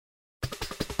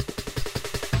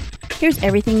Here's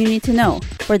everything you need to know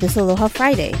for this Aloha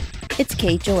Friday. It's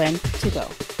KHON to go.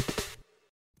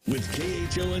 With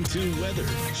KHON2 weather,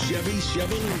 Chevy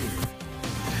Chevalier.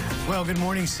 Well, good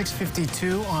morning,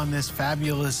 6:52 on this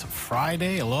fabulous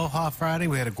Friday, Aloha Friday.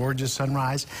 We had a gorgeous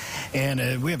sunrise,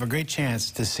 and we have a great chance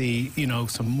to see,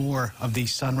 some more of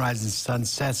these sunrises and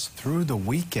sunsets through the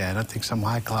weekend. I think some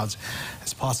high clouds,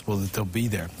 it's possible that they'll be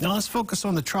there. Now, let's focus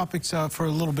on the tropics for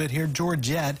a little bit here.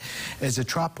 Georgette is a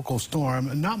tropical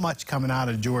storm. Not much coming out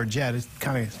of Georgette.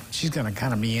 She's going to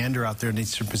kind of meander out there in the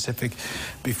Eastern Pacific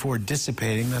before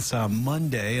dissipating. That's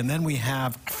Monday. And then we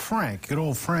have Frank. Good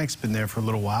old Frank's been there for a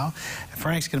little while.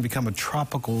 Frank's going to become a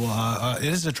tropical, it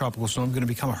is a tropical storm, going to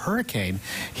become a hurricane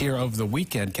here over the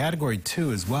weekend, Category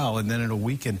 2 as well, and then it'll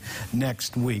weaken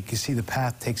next week. You see the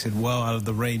path takes it well out of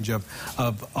the range of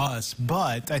us,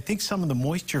 but I think some of the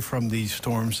moisture from these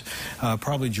storms,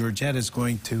 probably Georgette is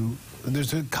going to,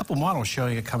 there's a couple models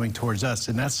showing it coming towards us,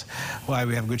 and that's why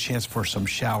we have a good chance for some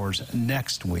showers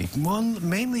next week.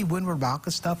 Mainly windward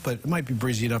Balka stuff, but it might be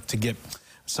breezy enough to get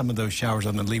some of those showers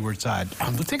on the leeward side.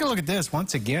 But take a look at this.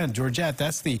 Once again, Georgette,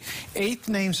 that's the 8th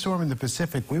named storm in the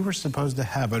Pacific. We were supposed to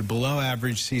have a below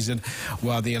average season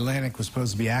while the Atlantic was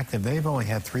supposed to be active. They've only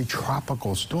had 3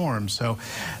 tropical storms. So,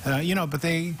 but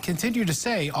they continue to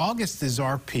say August is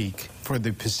our peak for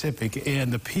the Pacific,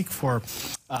 and the peak for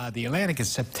the Atlantic is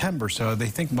September, so they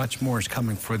think much more is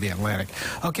coming for the Atlantic.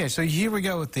 Okay, so here we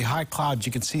go with the high clouds.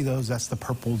 You can see those. That's the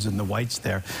purples and the whites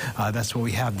there. That's what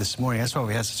we have this morning. That's why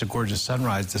we had such a gorgeous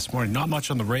sunrise this morning. Not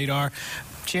much on the radar.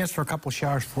 Chance for a couple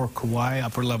showers for Kauai,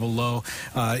 upper level low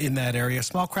in that area.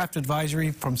 Small craft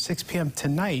advisory from 6 p.m.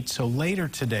 tonight, so later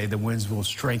today the winds will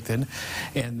strengthen,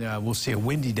 and we'll see a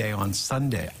windy day on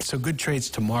Sunday. So good trades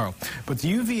tomorrow. But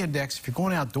the UV index, if you're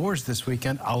going outdoors this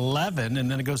weekend, 11,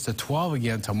 and then it goes to 12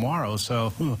 again tomorrow.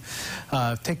 So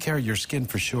take care of your skin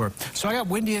for sure. So I got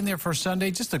windy in there for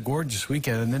Sunday, just a gorgeous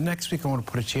weekend. And then next week I want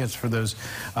to put a chance for those.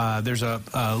 There's a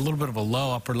little bit of a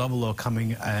low, upper level low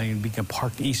coming in Beacon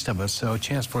Park east of us. So a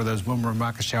chance for those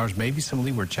Wimaramaka showers, maybe some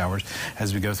leeward showers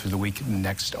as we go through the week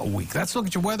next week. Let's look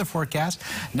at your weather forecast.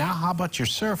 Now, how about your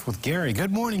surf with Gary?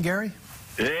 Good morning, Gary.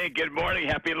 Hey, good morning.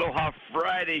 Happy Aloha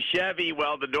Friday, Chevy.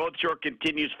 Well, the North Shore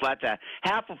continues flat to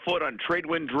half a foot on trade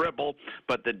wind dribble,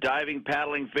 but the diving,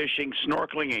 paddling, fishing,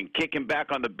 snorkeling, and kicking back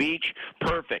on the beach,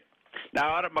 perfect.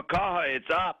 Now, out at Makaha,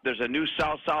 it's up. There's a new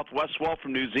south-southwest swell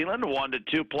from New Zealand, 1 to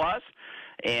 2 plus.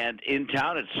 And in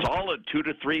town, it's solid 2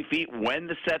 to 3 feet when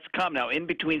the sets come. Now, in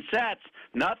between sets,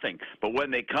 nothing. But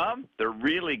when they come, they're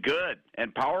really good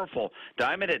and powerful.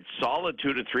 Diamond, it's solid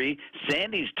 2 to 3.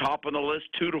 Sandy's top on the list,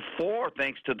 2 to 4,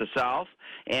 thanks to the south.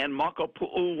 And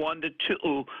Makapu'u, 1 to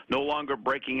 2, no longer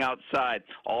breaking outside,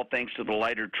 all thanks to the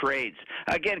lighter trades.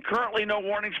 Again, currently no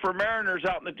warnings for mariners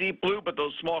out in the deep blue, but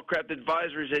those small craft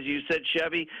advisories, as you said,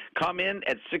 Chevy, come in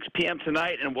at 6 p.m.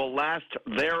 tonight and will last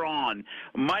thereon.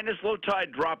 Minus low tide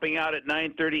dropping out at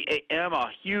 9:30 a.m., a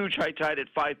huge high tide at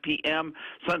 5 p.m.,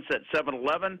 sunset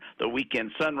 7:11, the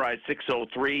weekend sunrise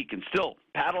 6:03. You can still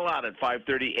paddle out at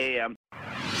 5:30 a.m.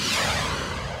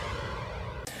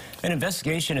 An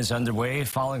investigation is underway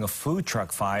following a food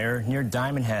truck fire near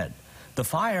Diamond Head. The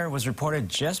fire was reported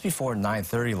just before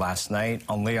 9:30 last night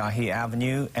on Leahi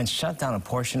Avenue and shut down a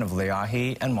portion of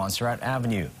Leahi and Montserrat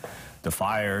Avenue. The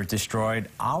fire destroyed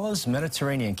Olive's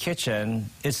Mediterranean Kitchen.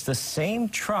 It's the same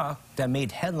truck that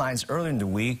made headlines earlier in the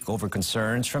week over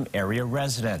concerns from area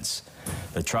residents.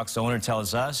 The truck's owner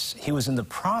tells us he was in the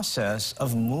process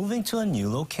of moving to a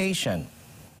new location.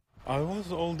 I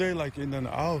was all day like in and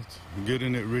out,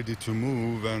 getting it ready to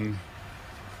move, and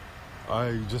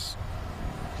I just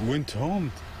went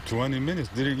home 20 minutes,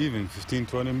 didn't even, 15,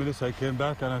 20 minutes. I came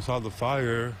back and I saw the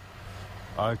fire.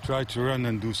 I tried to run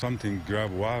and do something,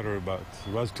 grab water, but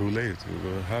it was too late.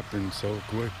 It happened so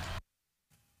quick.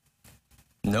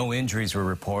 No injuries were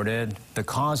reported. The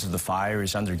cause of the fire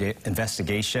is under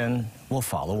investigation. We'll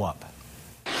follow up.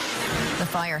 The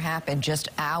fire happened just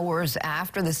hours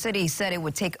after the city said it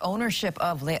would take ownership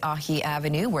of Leahi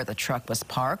Avenue, where the truck was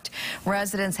parked.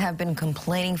 Residents have been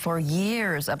complaining for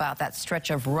years about that stretch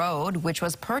of road, which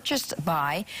was purchased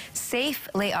by Safe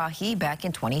Leahi back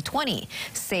in 2020.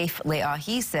 Safe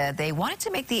Leahi said they wanted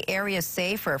to make the area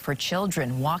safer for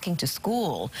children walking to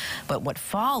school. But what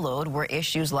followed were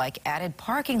issues like added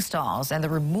parking stalls and the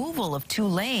removal of 2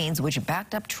 lanes, which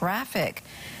backed up traffic.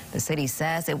 The city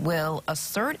says it will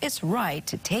assert its right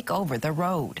to take over the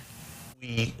road.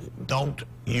 We don't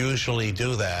usually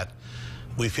do that.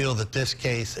 We feel that this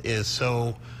case is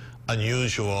so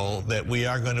unusual that we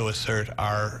are going to assert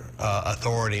our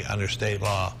authority under state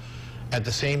law. At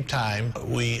the same time,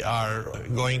 we are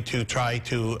going to try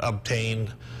to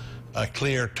obtain a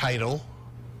clear title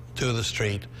to the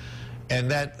street, and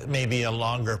that may be a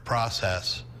longer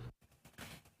process.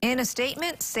 In a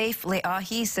statement, Safe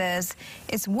Leahi says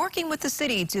it's working with the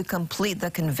city to complete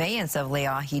the conveyance of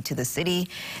Leahi to the city,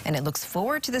 and it looks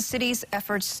forward to the city's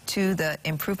efforts to the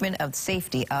improvement of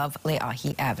safety of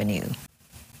Leahi Avenue.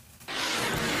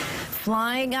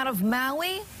 Flying out of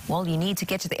Maui? Well, you need to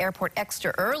get to the airport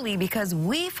extra early because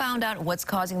we found out what's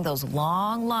causing those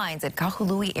long lines at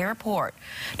Kahului Airport.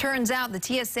 Turns out the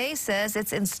TSA says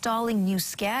it's installing new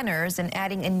scanners and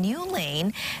adding a new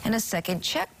lane and a second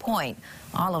checkpoint.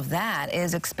 All of that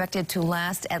is expected to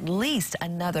last at least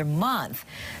another month.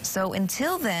 So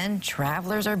until then,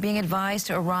 travelers are being advised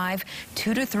to arrive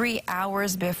 2 to 3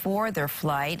 hours before their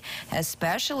flight,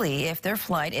 especially if their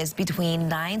flight is between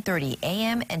 9:30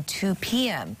 a.m. and 2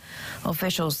 p.m.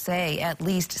 Officials say at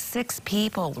least 6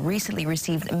 people recently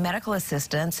received medical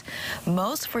assistance,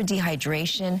 most for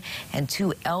dehydration, and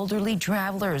 2 elderly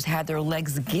travelers had their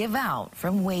legs give out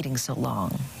from waiting so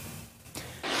long.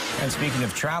 And speaking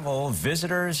of travel,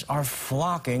 visitors are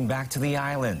flocking back to the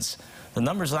islands. The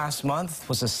numbers last month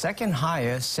was the second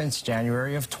highest since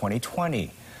January of 2020.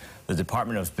 The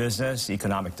Department of Business,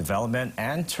 Economic Development,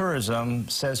 and Tourism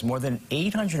says more than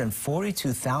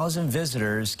 842,000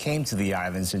 visitors came to the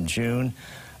islands in June,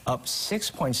 up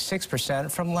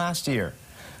 6.6% from last year.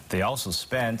 They also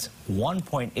spent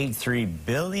 $1.83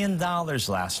 billion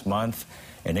last month,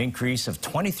 an increase of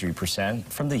 23%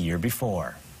 from the year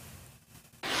before.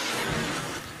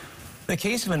 The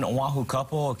case of an Oahu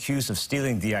couple accused of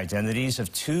stealing the identities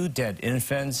of 2 dead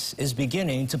infants is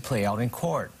beginning to play out in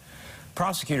court.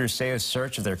 Prosecutors say a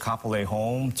search of their Kapolei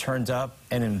home turned up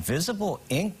an invisible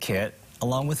ink kit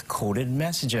along with coded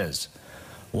messages.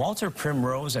 Walter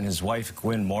Primrose and his wife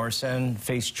Gwyn Morrison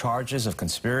face charges of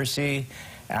conspiracy,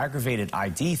 aggravated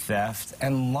ID theft,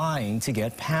 and lying to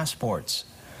get passports.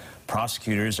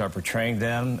 Prosecutors are portraying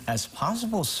them as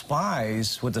possible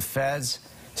spies, with the feds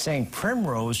saying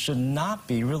Primrose should not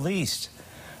be released.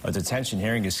 A detention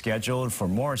hearing is scheduled for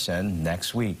Morrison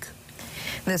next week.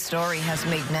 This story has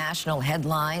made national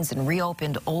headlines and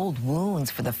reopened old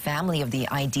wounds for the family of the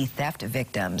ID theft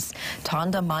victims.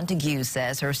 Tonda Montague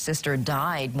says her sister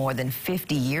died more than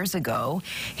 50 years ago.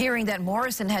 Hearing that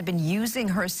Morrison had been using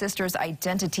her sister's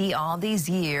identity all these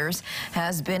years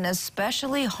has been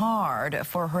especially hard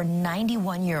for her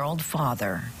 91-year-old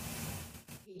father.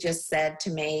 Just said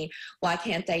to me, why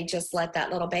can't they just let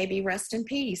that little baby rest in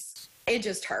peace? It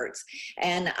just hurts.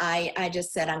 And I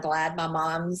just said, I'm glad my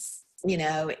mom's,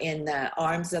 in the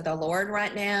arms of the Lord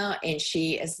right now, and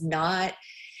she is not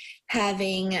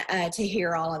having to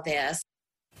hear all of this.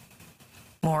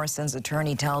 Morrison's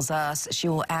attorney tells us she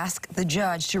will ask the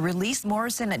judge to release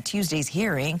Morrison at Tuesday's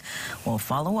hearing. We'll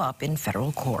follow up in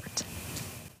federal court.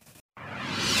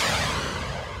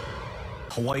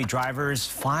 Hawaii drivers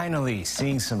finally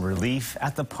seeing some relief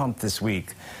at the pump this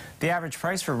week. The average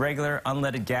price for regular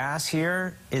unleaded gas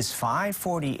here is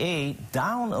 $5.48,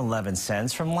 down 11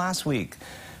 cents from last week.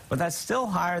 But that's still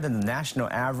higher than the national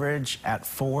average at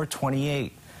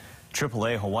 $4.28.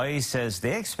 AAA Hawaii says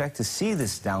they expect to see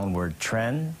this downward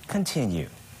trend continue.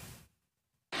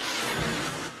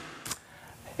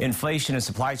 Inflation and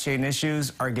supply chain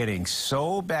issues are getting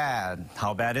so bad.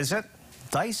 How bad is it?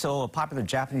 Daiso, a popular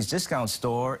Japanese discount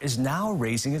store, is now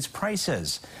raising its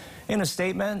prices. In a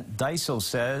statement, Daiso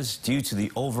says due to the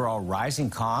overall rising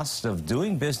cost of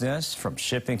doing business, from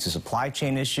shipping to supply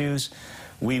chain issues,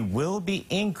 we will be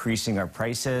increasing our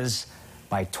prices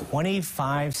by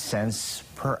 25 cents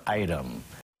per item.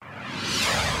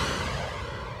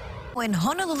 When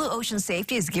Honolulu Ocean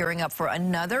Safety is gearing up for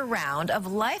another round of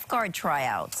lifeguard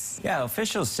tryouts. Yeah,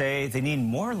 officials say they need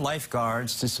more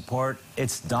lifeguards to support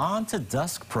its Dawn to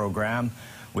Dusk program,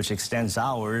 which extends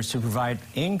hours to provide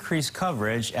increased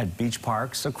coverage at beach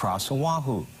parks across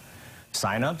Oahu.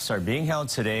 Sign-ups are being held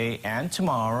today and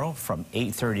tomorrow from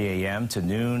 8:30 a.m. to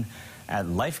noon at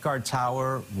Lifeguard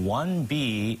Tower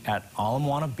 1B at Ala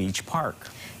Moana Beach Park.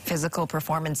 Physical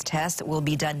performance tests will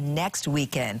be done next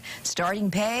weekend. Starting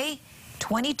pay,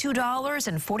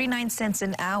 $22.49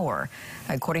 an hour.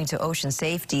 According to Ocean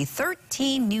Safety,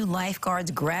 13 new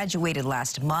lifeguards graduated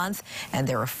last month, and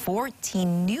there are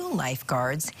 14 new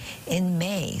lifeguards in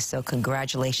May. So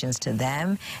congratulations to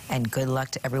them, and good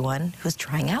luck to everyone who's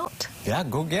trying out. Yeah,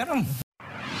 go get them.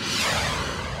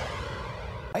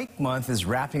 Bike Month is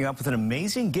wrapping up with an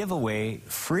amazing giveaway,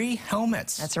 free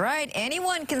helmets. That's right.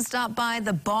 Anyone can stop by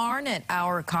the barn at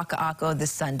our Kaka'ako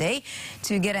this Sunday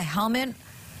to get a helmet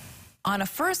on a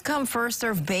first-come,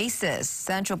 first-served basis.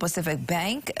 Central Pacific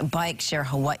Bank, Bike Share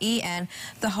Hawaii, and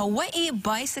the Hawaii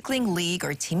Bicycling League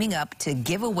are teaming up to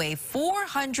give away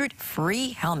 400 free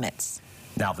helmets.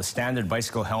 Now, the standard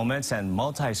bicycle helmets and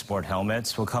multi-sport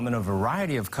helmets will come in a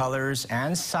variety of colors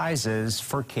and sizes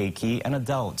for Keiki and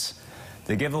adults.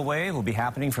 The giveaway will be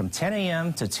happening from 10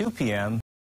 a.m. to 2 p.m.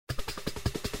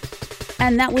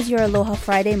 And that was your Aloha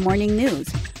Friday morning news.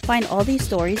 Find all these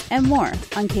stories and more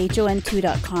on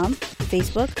KHON2.com,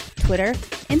 Facebook, Twitter,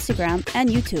 Instagram, and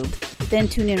YouTube. Then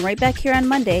tune in right back here on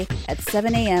Monday at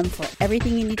 7 a.m. for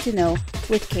everything you need to know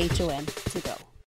with KHON to go.